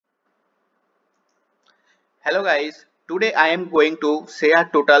Hello guys, today I am going to share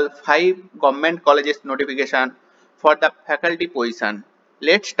total 5 government colleges notification for the faculty position.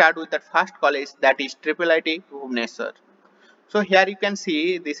 Let's start with the first college, that is IIIT Bhubaneswar. So here you can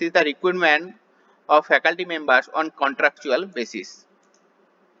see this is the recruitment of faculty members on contractual basis.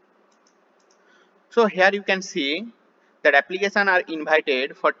 So here you can see that applications are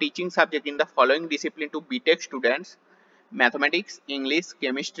invited for teaching subject in the following discipline to BTech students: mathematics, English,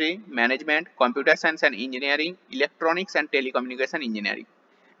 chemistry, management, computer science and engineering, electronics and telecommunication engineering.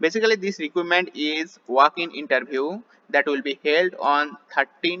 Basically, this requirement is walk-in interview that will be held on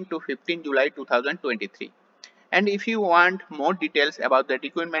 13 to 15 July 2023. And if you want more details about the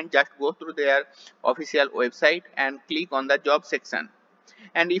requirement, just go through their official website and click on the job section.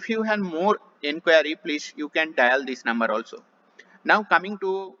 And if you have more inquiry, please you can dial this number also. Now coming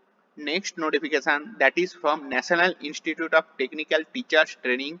to next notification, that is from National Institute of Technical Teachers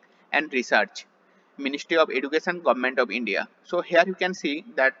Training and Research, Ministry of Education, Government of India. So here you can see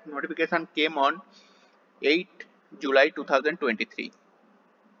that notification came on 8 July 2023.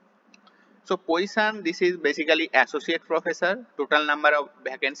 So position, this is basically associate professor. Total number of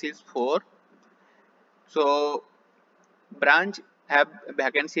vacancies 4. So branch have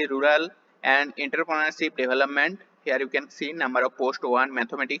vacancy rural and entrepreneurship development. Here you can see number of post 1,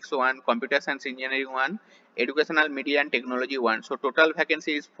 mathematics 1, computer science engineering 1, educational media and technology 1. So total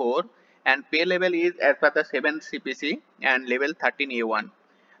vacancy is 4 and pay level is as per the 7th CPC and level 13A1.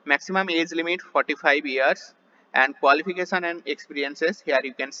 Maximum age limit 45 years and qualification and experiences. Here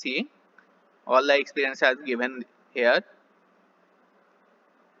you can see all the experience are given here.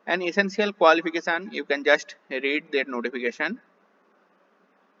 And essential qualification, you can just read their notification.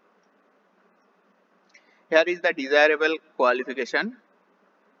 Here is the desirable qualification.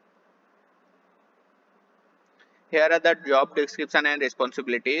 Here are the job description and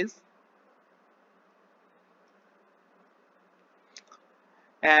responsibilities.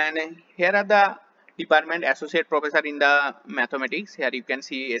 And here are the department: associate professor in the mathematics. Here you can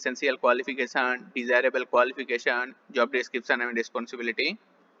see essential qualification, desirable qualification, job description and responsibility.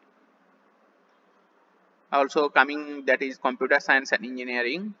 Also coming, that is computer science and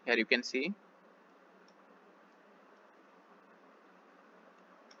engineering. Here you can see.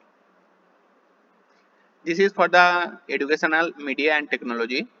 This is for the educational media and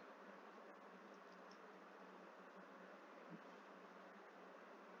technology.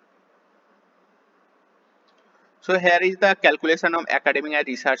 So here is the calculation of academic and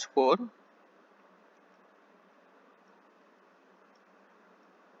research score.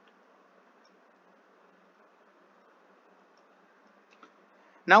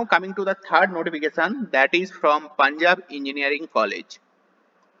 Now coming to the third notification, that is from Punjab Engineering College.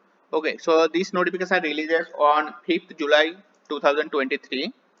 Okay, so this notification releases on 5th July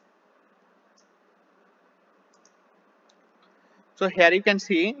 2023. So here you can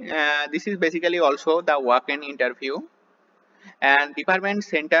see this is basically also the walk-in interview. And department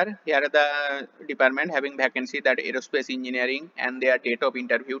center, here are the department having vacancy, that aerospace engineering, and their date of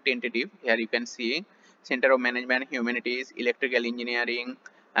interview tentative. Here you can see center of management, humanities, electrical engineering,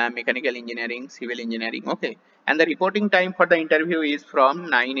 mechanical engineering, civil engineering. Okay, and the reporting time for the interview is from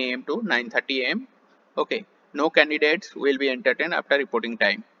 9 AM to 9:30 AM. Okay, no candidates will be entertained after reporting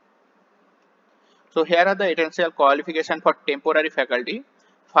time. So here are the essential qualification for temporary faculty: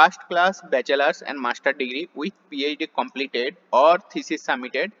 first class, bachelor's and master degree with PhD completed or thesis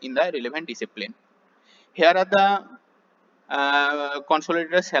submitted in the relevant discipline. Here are the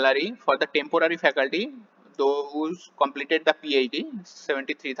consolidated salary for the temporary faculty: those completed the PhD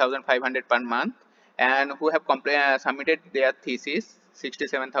 73,500 per month, and who have submitted their thesis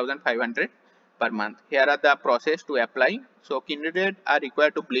 67,500 per month. Here are the process to apply. So candidates are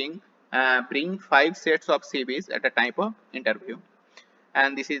required to bring 5 sets of CVs at a time of interview.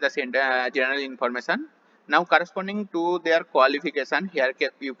 And this is the general information. Now corresponding to their qualification, here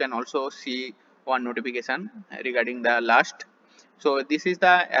you can also see one notification regarding the last. So this is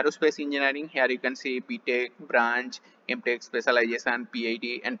the aerospace engineering. Here you can see BTech, branch, MTech, specialization,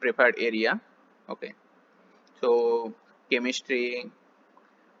 PhD and preferred area. Okay, so chemistry,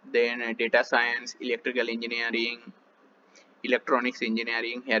 then data science, electrical engineering, electronics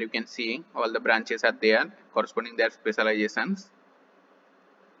engineering. Here you can see all the branches are there corresponding their specializations.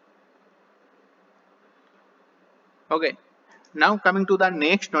 Okay, now coming to the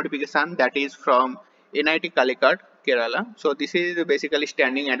next notification, that is from NIT Calicut, Kerala. So this is basically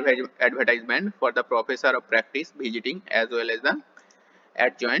standing advertisement for the professor of practice visiting as well as the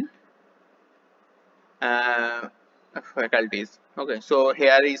adjoint faculties. Okay, so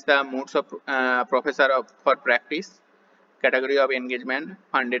here is the modes of professor for practice, category of engagement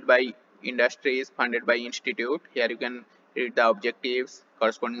funded by industries funded by institute. Here you can read the objectives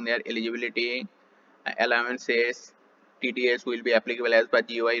corresponding their eligibility, allowances, TDS will be applicable as per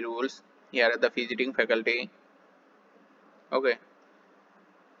GOI rules. Here are the visiting faculty. Okay.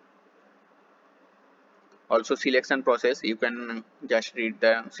 Also selection process, you can just read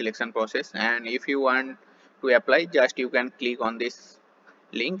the selection process, and if you want to apply, just you can click on this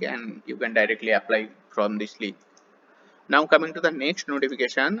link and you can directly apply from this link. Now coming to the next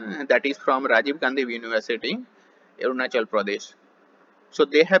notification, that is from Rajiv Gandhi University, Arunachal Pradesh. So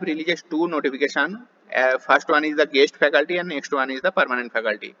they have released two notification. First one is the guest faculty and next one is the permanent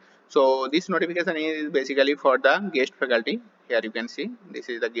faculty. So this notification is basically for the guest faculty. Here you can see this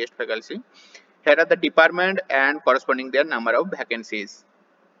is the guest faculty. Here are the department and corresponding their number of vacancies.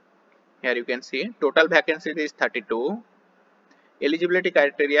 Here you can see total vacancies is 32. Eligibility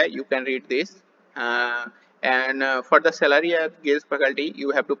criteria, you can read this. And for the salary of guest faculty,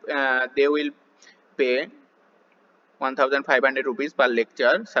 you have to they will pay 1,500 rupees per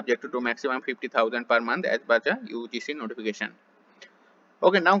lecture, subject to maximum 50,000 per month as per the UGC notification.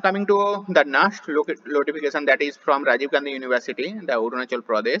 Okay, now coming to the next notification, that is from Rajiv Gandhi University, the Arunachal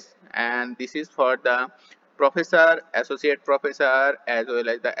Pradesh, and this is for the professor, associate professor, as well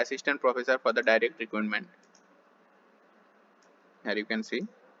as the assistant professor for the direct recruitment. Here you can see.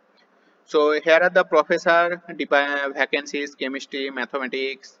 So here are the professor vacancies: chemistry,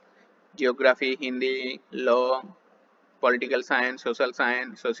 mathematics, geography, Hindi, law, political science, social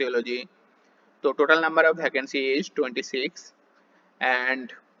science, sociology. So total number of vacancy is 26.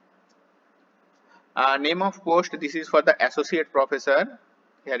 And name of post, this is for the associate professor.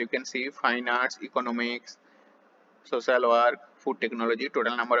 Here you can see fine arts, economics, social work, food technology.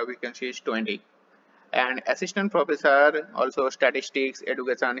 Total number of vacancy is 20. And assistant professor, also statistics,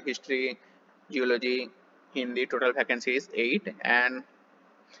 education, history, geology, Hindi. Total vacancy is 8. And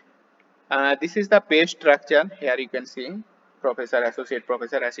this is the pay structure. Here you can see professor, associate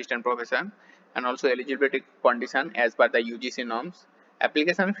professor, assistant professor, and also eligibility condition as per the UGC norms.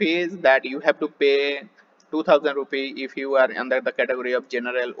 Application fees, that you have to pay 2,000 rupees if you are under the category of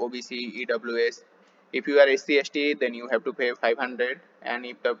general, OBC, EWS. If you are SC ST, then you have to pay 500, and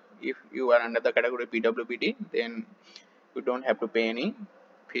if you are under the category PWBD, then you don't have to pay any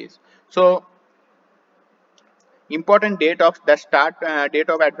fees. So important date of the start date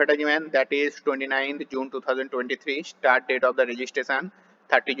of advertisement, that is 29th June 2023. Start date of the registration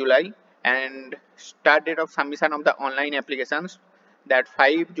 30 July, and start date of submission of the online applications, that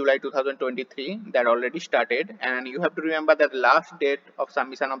 5 July 2023, that already started. And you have to remember that last date of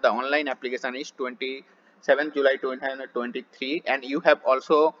submission of the online application is 27 July 2023, and you have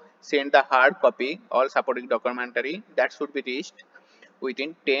also sent the hard copy, all supporting documentary, that should be reached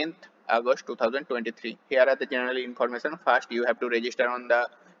within 10th August 2023. Here are the general information. First you have to register on the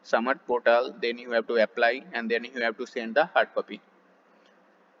Summer portal, then you have to apply, and then you have to send the hard copy.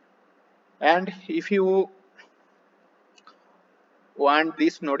 And if you want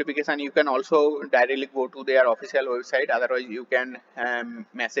this notification, you can also directly go to their official website. Otherwise you can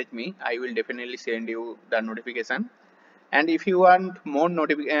message me, I will definitely send you the notification. And if you want more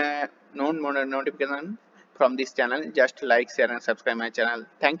notification from this channel, just like, share and subscribe my channel.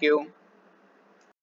 Thank you.